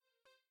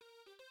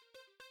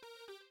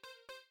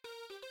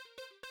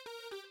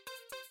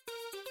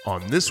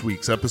on this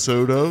week's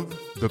episode of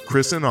The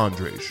Chris and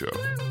Andre Show.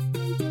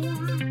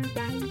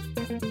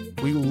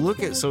 We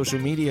look at social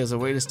media as a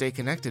way to stay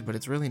connected, but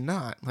it's really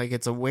not. Like,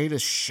 it's a way to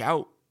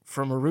shout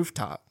from a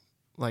rooftop.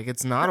 Like,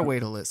 it's not a way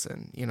to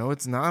listen. You know,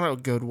 it's not a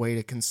good way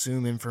to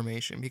consume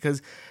information.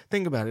 Because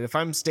think about it.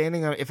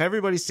 If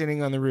everybody's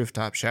standing on the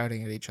rooftop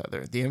shouting at each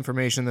other, the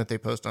information that they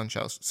post on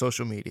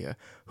social media,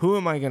 who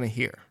am I going to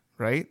hear,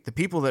 right? The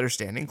people that are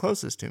standing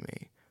closest to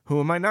me. Who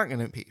am I not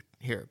going to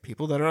hear?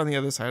 People that are on the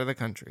other side of the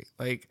country.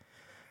 Like,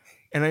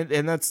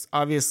 and that's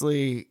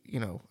obviously, you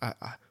know,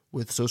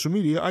 with social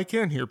media, I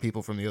can hear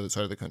people from the other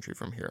side of the country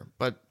from here.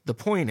 But the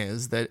point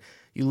is that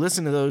you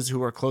listen to those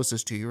who are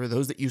closest to you or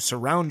those that you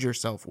surround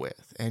yourself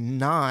with, and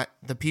not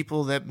the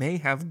people that may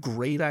have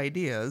great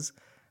ideas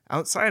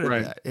outside of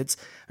that. It's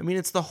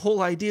the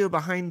whole idea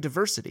behind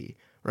diversity,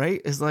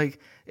 right? Is like,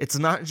 it's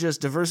not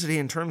just diversity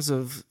in terms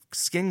of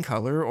skin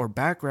color or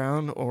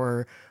background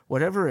or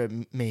whatever it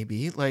may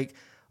be. Like,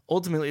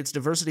 ultimately, it's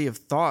diversity of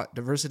thought,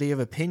 diversity of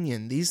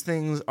opinion. These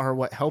things are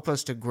what help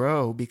us to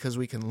grow because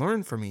we can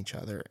learn from each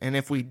other. And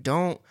if we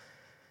don't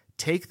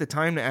take the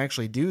time to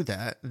actually do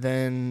that,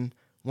 then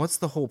what's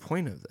the whole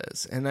point of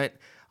this? And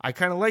I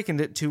kind of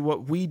likened it to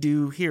what we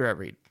do here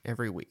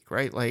every week,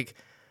 right? Like,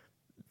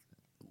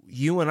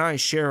 you and I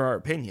share our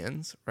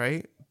opinions,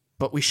 right?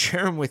 But we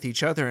share them with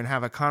each other and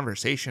have a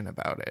conversation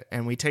about it.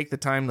 And we take the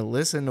time to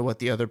listen to what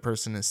the other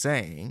person is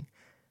saying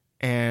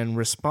and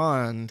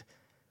respond,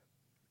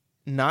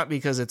 not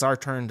because it's our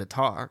turn to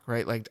talk,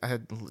 right? Like,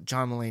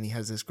 John Mulaney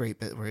has this great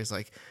bit where he's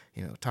like,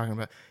 you know, talking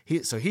about,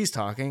 he's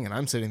talking and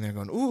I'm sitting there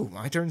going, ooh,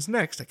 my turn's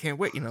next. I can't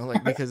wait, you know,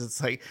 like, because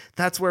it's like,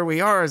 that's where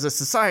we are as a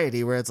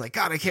society, where it's like,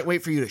 God, I can't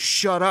wait for you to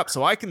shut up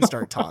so I can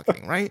start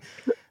talking, right?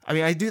 I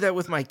mean, I do that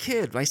with my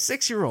kid, my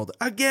 6-year-old.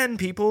 Again,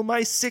 people,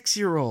 my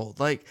 6-year-old.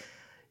 Like,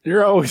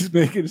 you're always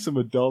making some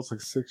adults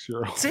like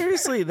 6-year-olds.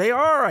 Seriously, they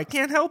are. I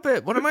can't help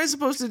it. What am I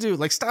supposed to do?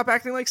 Like, stop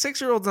acting like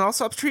 6-year-olds and I'll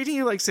stop treating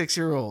you like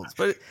 6-year-olds.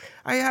 But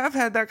I have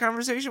had that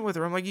conversation with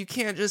her. I'm like, you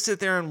can't just sit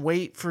there and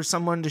wait for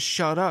someone to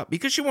shut up,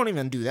 because she won't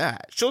even do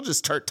that. She'll just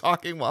start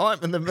talking while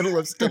I'm in the middle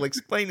of still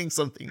explaining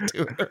something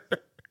to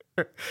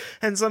her.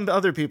 And some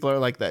other people are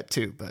like that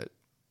too, but...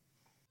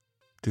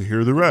 To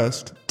hear the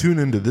rest, tune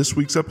into this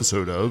week's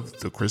episode of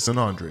The Chris and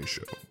Andre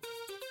Show.